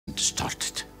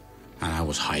started, and I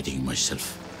was hiding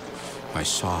myself. I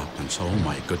saw up and saw, oh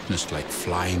my goodness, like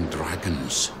flying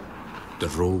dragons, the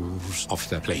roars of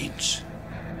the planes.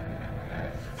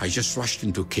 I just rushed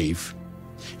into a cave,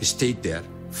 stayed there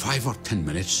 5 or 10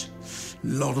 minutes,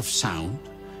 lot of sound,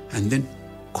 and then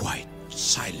quiet,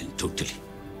 silent totally.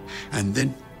 And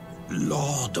then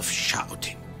lot of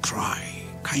shouting, cry,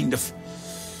 kind of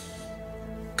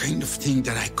thing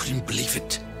that I couldn't believe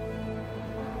it.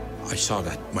 I saw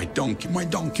that my donkey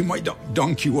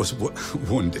was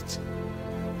wounded.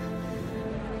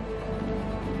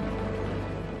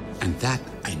 And that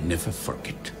I never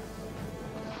forget.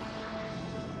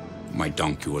 My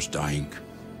donkey was dying.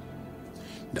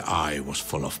 The eye was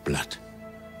full of blood.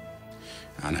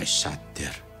 And I sat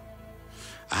there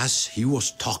as he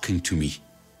was talking to me.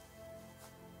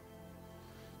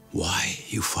 Why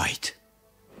you fight?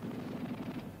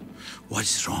 What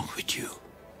is wrong with you?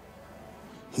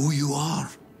 Who you are?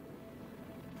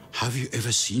 Have you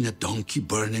ever seen a donkey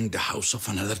burning the house of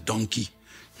another donkey?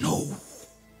 No.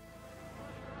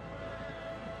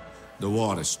 The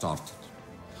war has started.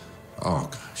 Oh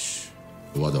gosh,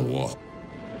 what a war.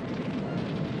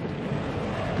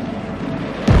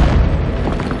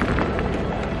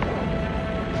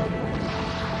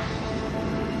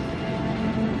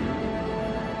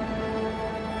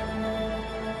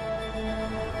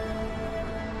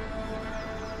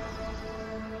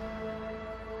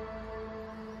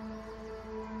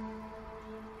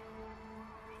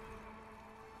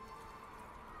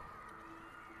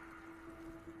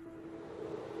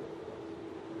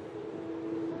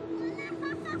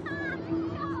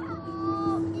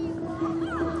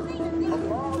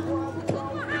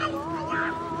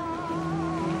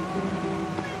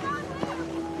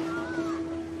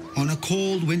 On a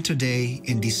cold winter day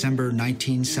in December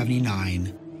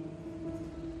 1979,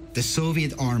 the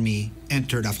Soviet army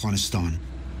entered Afghanistan.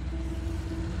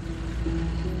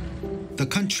 The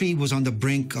country was on the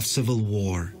brink of civil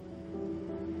war.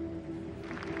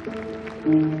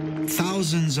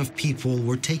 Thousands of people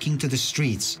were taking to the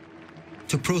streets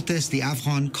to protest the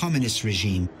Afghan communist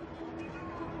regime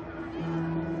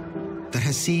that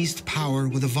has seized power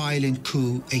with a violent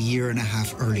coup a year and a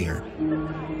half earlier.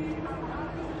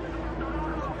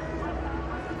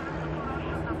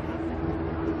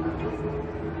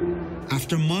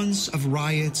 After months of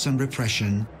riots and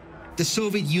repression, the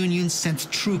Soviet Union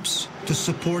sent troops to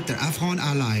support their Afghan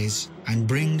allies and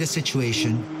bring the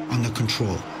situation under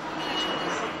control.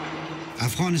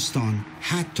 Afghanistan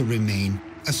had to remain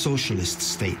a socialist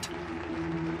state.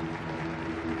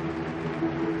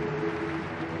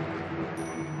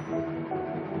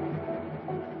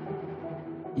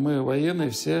 Мы,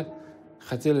 военные, все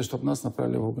хотели, чтобы нас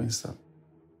направили в Афганистан.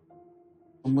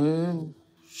 Мы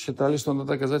считали, что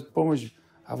надо оказать помощь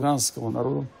афганскому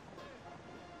народу.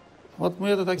 Вот мы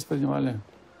это так воспринимали,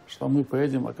 что мы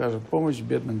поедем, окажем помощь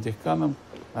бедным дихканам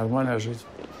нормально жить.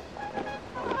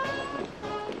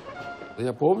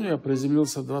 Я помню, я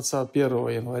приземлился 21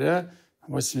 января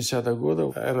 80-го года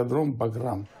в аэродром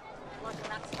Баграм.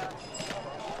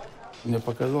 Мне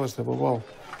показалось, что я попал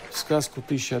в сказку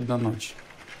 «1001 ночь».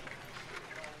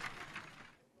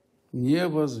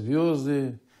 Небо,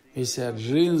 звезды, висят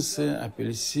джинсы,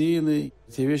 апельсины.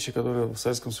 Те вещи, которые в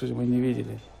Советском Союзе мы не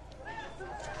видели.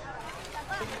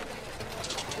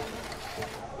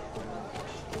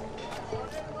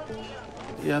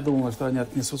 Я думал, что они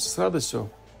отнесутся с радостью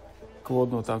к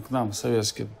водному, там, к нам,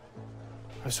 советским.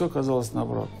 А все оказалось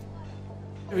наоборот.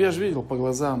 Я же видел по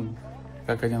глазам,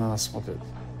 как они на нас смотрят.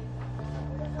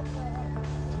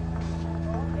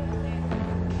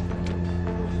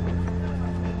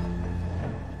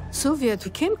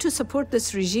 Soviet came to support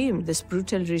this regime, this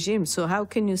brutal regime. So how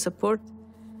can you support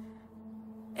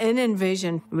an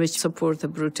invasion which supports a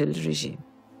brutal regime?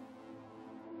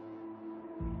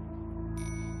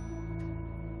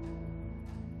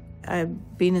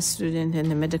 I've been a student in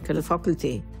the medical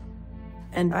faculty,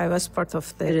 and I was part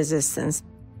of the resistance.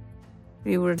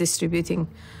 We were distributing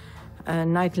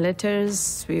night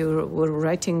letters. We were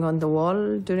writing on the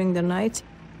wall during the night.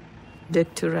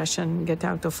 Dead to Russian, get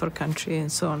out of our country, and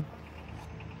so on,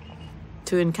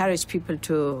 to encourage people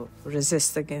to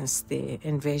resist against the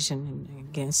invasion,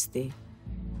 against the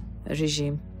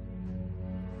regime.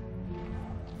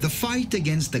 The fight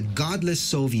against the godless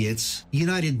Soviets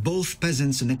united both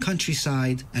peasants in the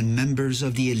countryside and members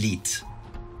of the elite.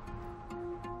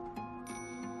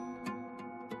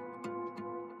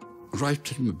 Right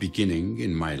from the beginning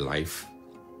in my life,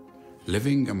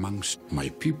 living amongst my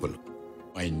people,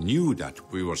 I knew that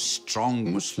we were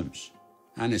strong Muslims,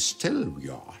 and still we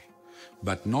are,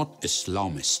 but not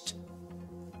Islamist,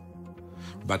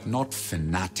 but not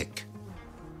fanatic,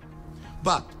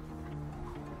 But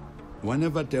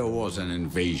whenever there was an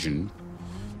invasion,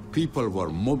 people were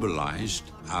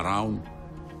mobilized around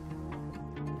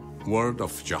word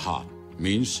of jihad,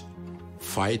 means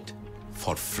fight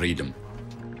for freedom.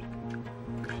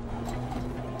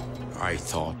 I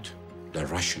thought the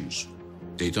Russians,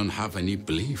 they don't have any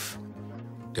belief.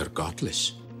 They're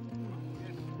godless.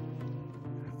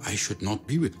 I should not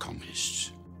be with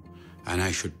communists, and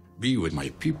I should be with my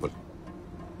people.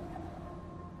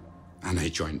 And I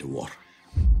joined the war.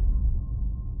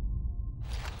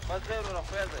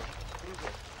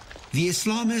 The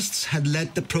Islamists had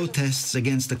led the protests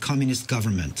against the communist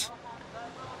government.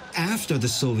 After the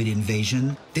Soviet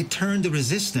invasion, they turned the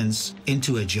resistance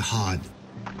into a jihad.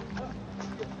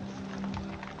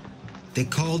 They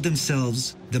called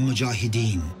themselves the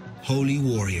Mujahideen, holy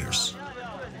warriors.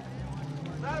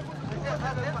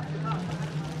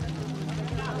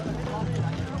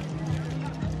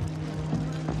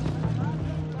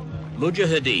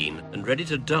 Mujahideen and ready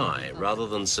to die rather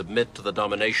than submit to the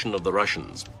domination of the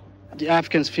Russians. The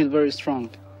Afghans feel very strong.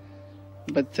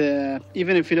 But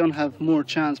even if we don't have more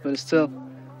chance, but still,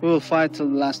 we will fight till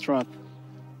the last drop.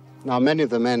 Now, many of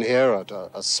the men here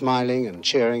are smiling and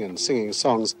cheering and singing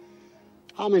songs.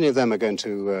 How many of them are going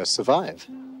to survive?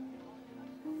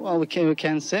 Well, we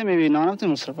can't say. Maybe none of them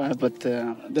will survive, but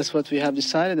that's what we have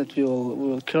decided, that we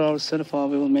will kill ourselves or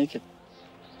we will make it.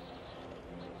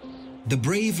 The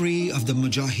bravery of the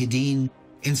Mujahideen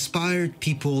inspired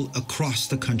people across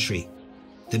the country.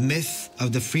 The myth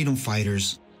of the freedom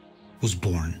fighters was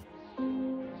born.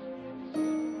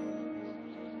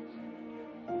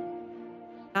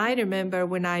 I remember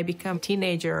when I became a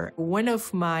teenager, one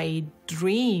of my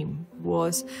dreams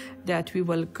was that we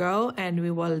will go and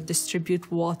we will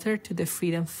distribute water to the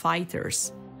freedom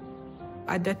fighters.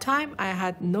 At that time, I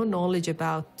had no knowledge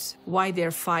about why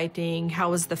they're fighting, how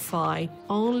was the fight.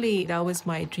 Only that was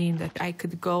my dream, that I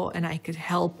could go and I could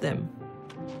help them.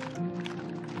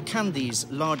 Can these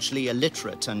largely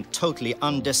illiterate and totally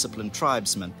undisciplined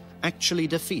tribesmen actually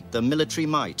defeat the military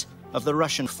might of the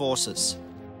Russian forces?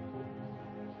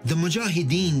 The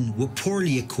Mujahideen were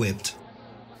poorly equipped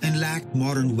and lacked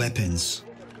modern weapons.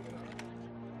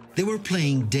 They were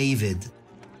playing David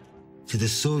to the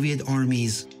Soviet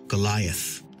Army's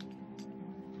Goliath.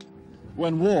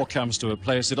 When war comes to a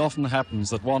place, it often happens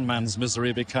that one man's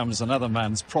misery becomes another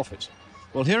man's profit.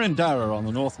 Well, here in Dara on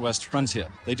the northwest frontier,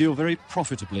 they deal very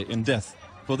profitably in death,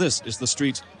 for this is the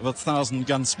street of 1,000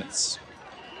 gunsmiths.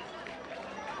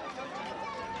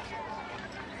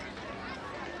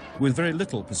 With very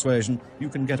little persuasion, you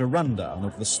can get a rundown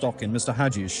of the stock in Mr.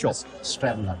 Haji's shop.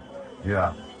 Straddler.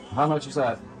 Yeah. How much is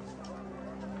that?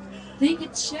 Take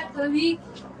it check a week.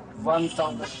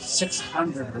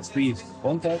 1,600 rupees.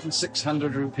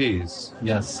 1,600 rupees.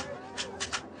 Yes.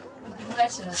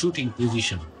 Shooting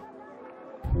position.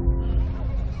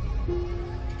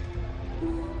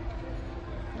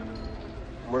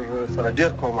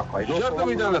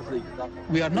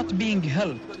 We are not being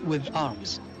helped with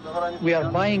arms. We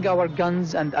are buying our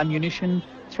guns and ammunition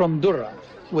from Durra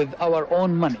with our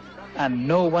own money, and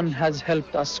no one has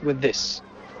helped us with this.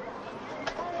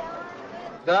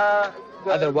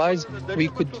 Otherwise, we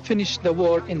could finish the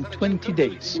war in 20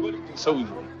 days.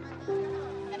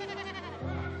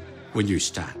 When you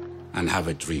stand and have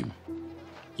a dream,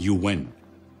 you win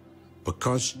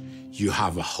because you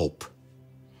have a hope.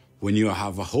 When you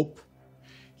have a hope,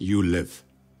 you live.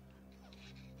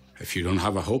 If you don't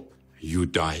have a hope, you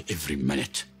die every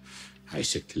minute. I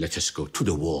said, let us go to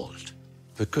the world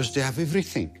because they have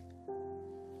everything.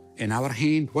 In our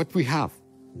hand, what we have?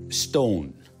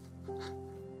 Stone.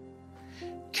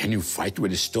 Can you fight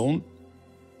with a stone?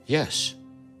 Yes.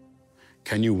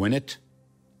 Can you win it?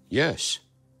 Yes.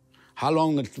 How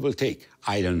long it will take?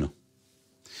 I don't know.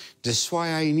 That's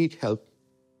why I need help.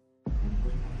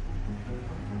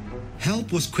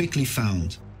 Help was quickly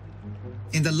found.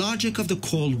 In the logic of the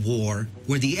Cold War,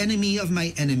 where the enemy of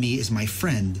my enemy is my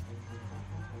friend,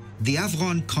 the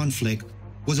Afghan conflict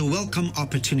was a welcome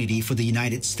opportunity for the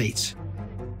United States.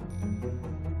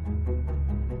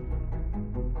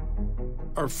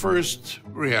 Our first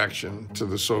reaction to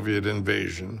the Soviet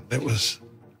invasion, it was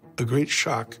a great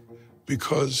shock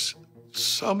because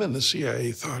some in the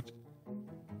CIA thought,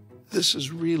 this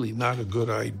is really not a good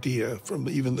idea from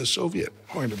even the Soviet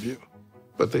point of view,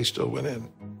 but they still went in.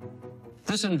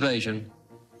 This invasion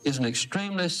is an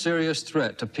extremely serious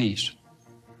threat to peace.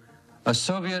 A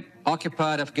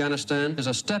Soviet-occupied Afghanistan is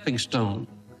a stepping stone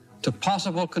to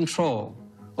possible control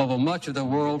over much of the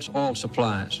world's oil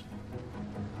supplies.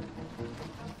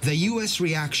 The U.S.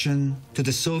 reaction to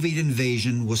the Soviet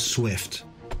invasion was swift.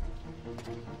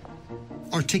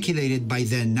 articulated by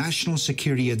then National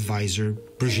Security Advisor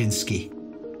Brzezinski.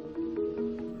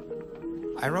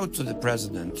 I wrote to the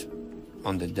president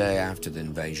on the day after the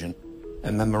invasion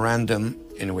a memorandum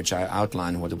in which I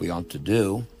outlined what we ought to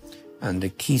do, and the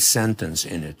key sentence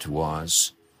in it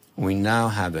was, we now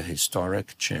have a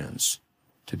historic chance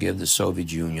to give the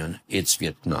Soviet Union its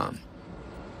Vietnam.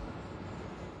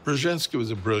 Brzezinski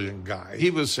was a brilliant guy. He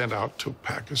was sent out to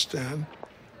Pakistan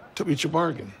to reach a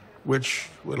bargain, which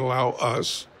would allow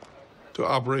us to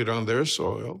operate on their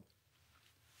soil,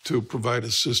 to provide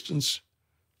assistance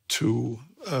to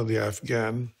the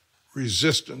Afghan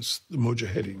resistance, the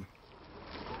Mujahideen.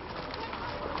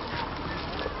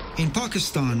 In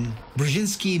Pakistan,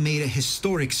 Brzezinski made a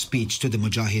historic speech to the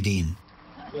Mujahideen.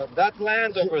 Well, that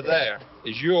land over there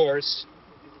is yours.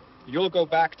 You'll go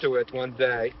back to it one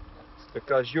day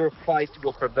because your fight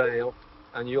will prevail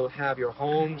and you'll have your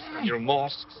homes and your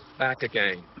mosques back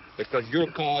again because your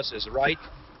cause is right.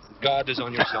 God is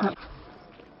on your side.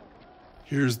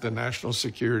 Here's the National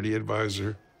Security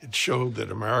Advisor. It showed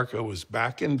that America was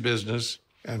back in business,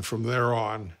 and from there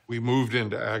on, we moved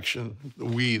into action,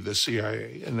 we, the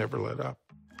CIA, and never let up.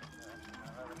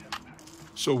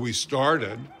 So we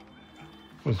started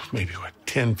with maybe, what,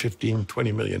 10, 15,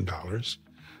 $20 million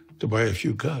to buy a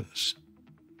few guns.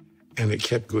 And it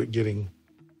kept getting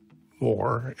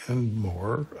more and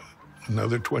more,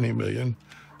 another 20 million,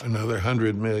 another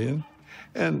 100 million.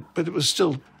 But it was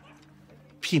still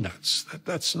peanuts.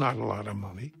 That's not a lot of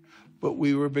money. But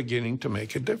we were beginning to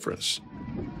make a difference.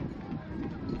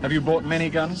 Have you bought many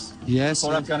guns? Yes.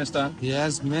 For Afghanistan?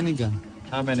 Yes, many guns.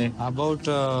 How many? About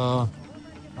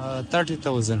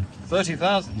 30,000.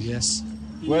 30,000? Yes.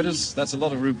 That's a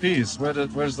lot of rupees. Where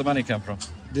does the money come from?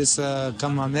 This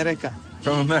come America.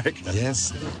 From America?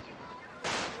 Yes.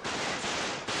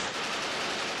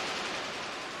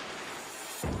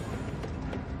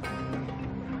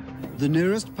 The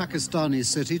nearest Pakistani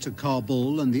city to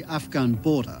Kabul and the Afghan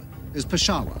border is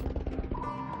Peshawar.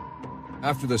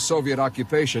 After the Soviet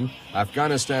occupation,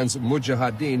 Afghanistan's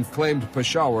Mujahideen claimed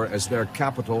Peshawar as their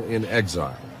capital in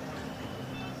exile.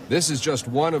 This is just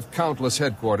one of countless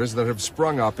headquarters that have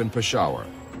sprung up in Peshawar.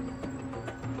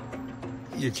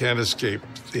 You can't escape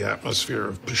the atmosphere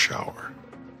of Peshawar.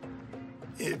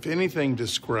 If anything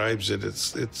describes it,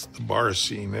 it's the bar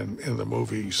scene in the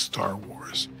movie Star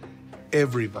Wars.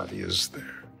 Everybody is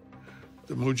there.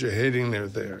 The Mujahideen are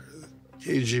there.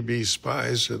 KGB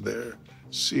spies are there.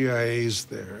 CIA's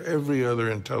there. Every other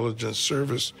intelligence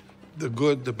service, the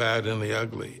good, the bad, and the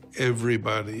ugly.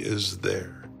 Everybody is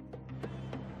there.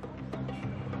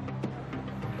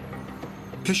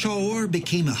 Peshawar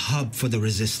became a hub for the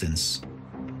resistance.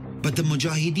 But the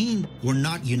Mujahideen were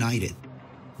not united.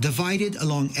 Divided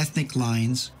along ethnic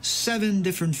lines, 7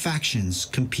 different factions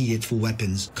competed for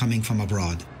weapons coming from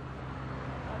abroad.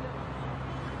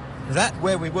 That,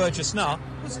 where we were just now,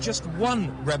 was just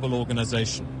one rebel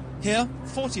organization. Here,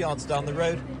 40 yards down the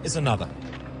road, is another.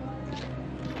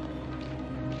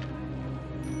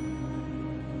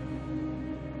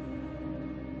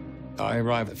 I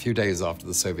arrived a few days after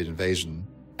the Soviet invasion,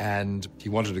 and if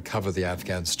you wanted to cover the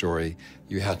Afghan story,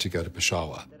 you had to go to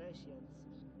Peshawar.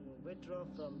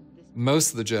 Most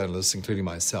of the journalists, including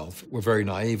myself, were very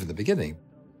naive in the beginning.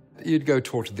 You'd go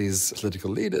talk to these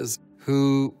political leaders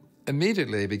who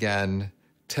immediately began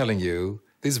telling you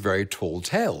these very tall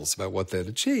tales about what they'd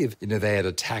achieved. You know, they had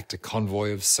attacked a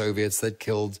convoy of Soviets, they'd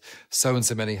killed so and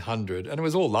so many hundred, and it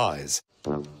was all lies.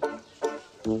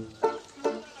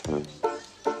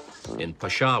 In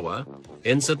Peshawar,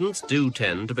 incidents do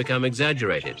tend to become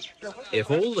exaggerated.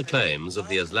 If all the claims of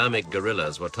the Islamic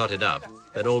guerrillas were totted up,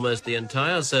 then almost the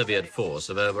entire Soviet force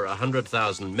of over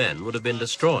 100,000 men would have been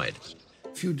destroyed.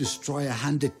 If you destroy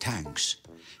 100 tanks,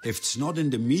 if it's not in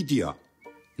the media,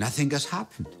 nothing has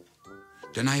happened.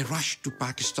 Then I rushed to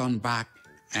Pakistan back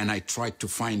and I tried to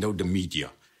find out the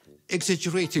media.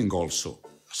 Exaggerating also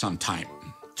sometime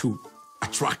to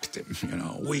attract them, you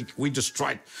know. We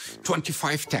destroyed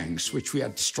 25 tanks, which we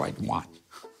had destroyed 1.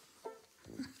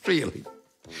 Really.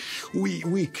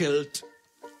 We killed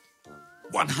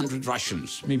 100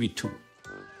 Russians, maybe 2.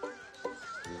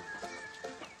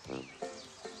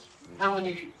 How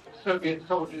many Soviet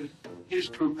soldiers his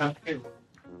troop have killed?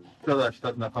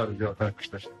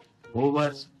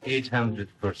 Over 800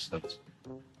 persons.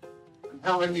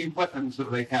 How many weapons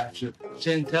have they captured?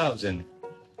 10,000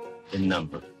 in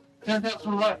number.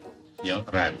 10,000 rifles? Yeah,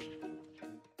 right.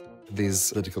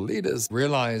 These political leaders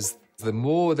realized the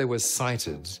more they were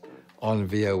cited on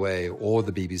VOA or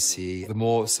the BBC, the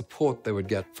more support they would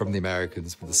get from the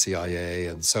Americans, from the CIA,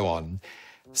 and so on.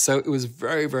 So it was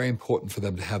very, very important for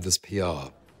them to have this PR.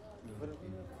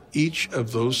 Each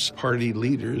of those party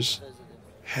leaders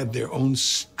had their own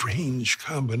strange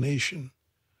combination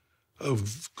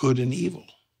of good and evil.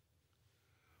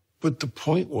 But the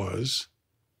point was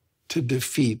to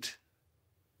defeat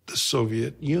the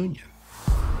Soviet Union.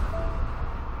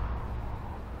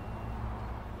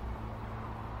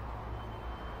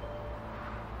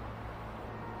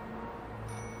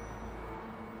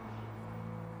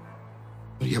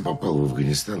 Я попал в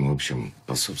Афганистан, в общем,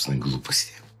 по собственной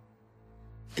глупости.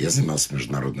 Я занимался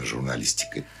международной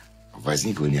журналистикой.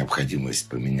 Возникла необходимость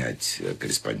поменять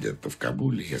корреспондента в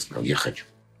Кабуле. Я сказал, я хочу.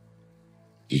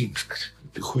 И им сказали,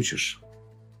 ты хочешь?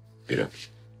 Вперед.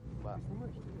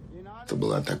 Это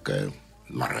была такая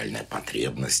моральная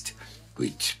потребность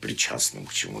быть причастным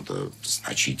к чему-то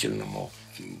значительному.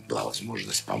 Была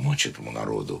возможность помочь этому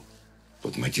народу.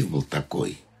 Вот мотив был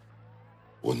такой.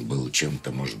 Он был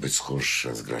чем-то, может быть, схож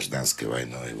с гражданской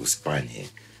войной в Испании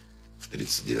в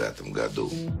 1939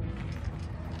 году.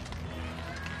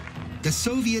 The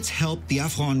Soviets helped the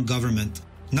Afghan government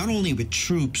not only with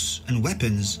troops and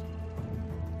weapons,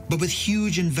 but with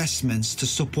huge investments to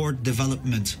support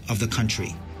development of the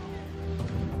country.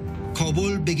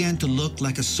 Kabul began to look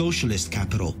like a socialist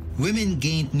capital. Women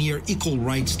gained near equal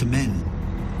rights to men.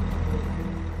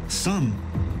 Some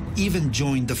even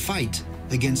joined the fight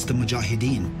against the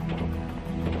Mujahideen.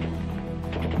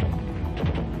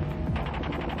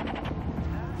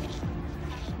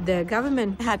 The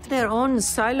government had their own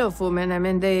style of women. I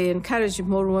mean, they encouraged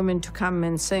more women to come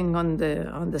and sing on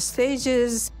the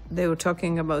stages. They were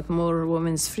talking about more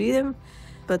women's freedom.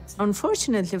 But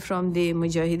unfortunately, from the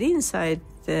Mujahideen side,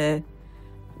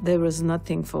 there was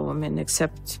nothing for women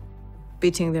except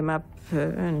beating them up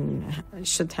and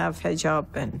should have hijab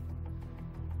and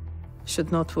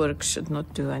should not work, should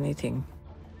not do anything.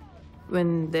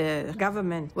 When the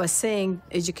government was saying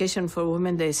education for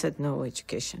women, they said no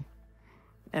education.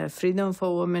 Freedom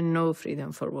for women, no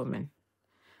freedom for women.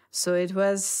 So it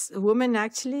was, women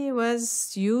actually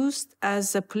was used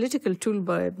as a political tool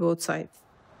by both sides.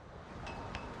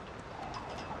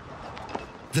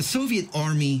 The Soviet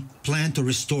army planned to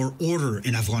restore order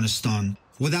in Afghanistan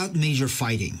without major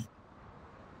fighting.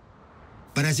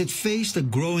 But as it faced a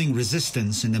growing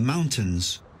resistance in the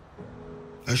mountains,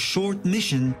 a short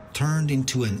mission turned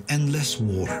into an endless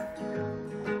war.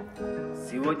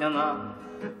 Сегодня нам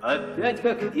опять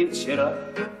как и вчера,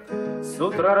 с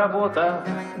утра работа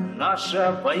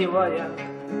наша боевая,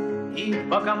 и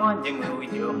по команде мы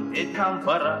уйдем, ведь нам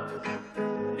пора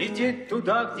лететь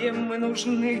туда, где мы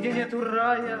нужны, где нету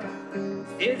рая,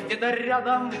 здесь где-то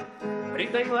рядом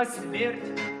притаилась смерть,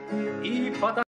 и потому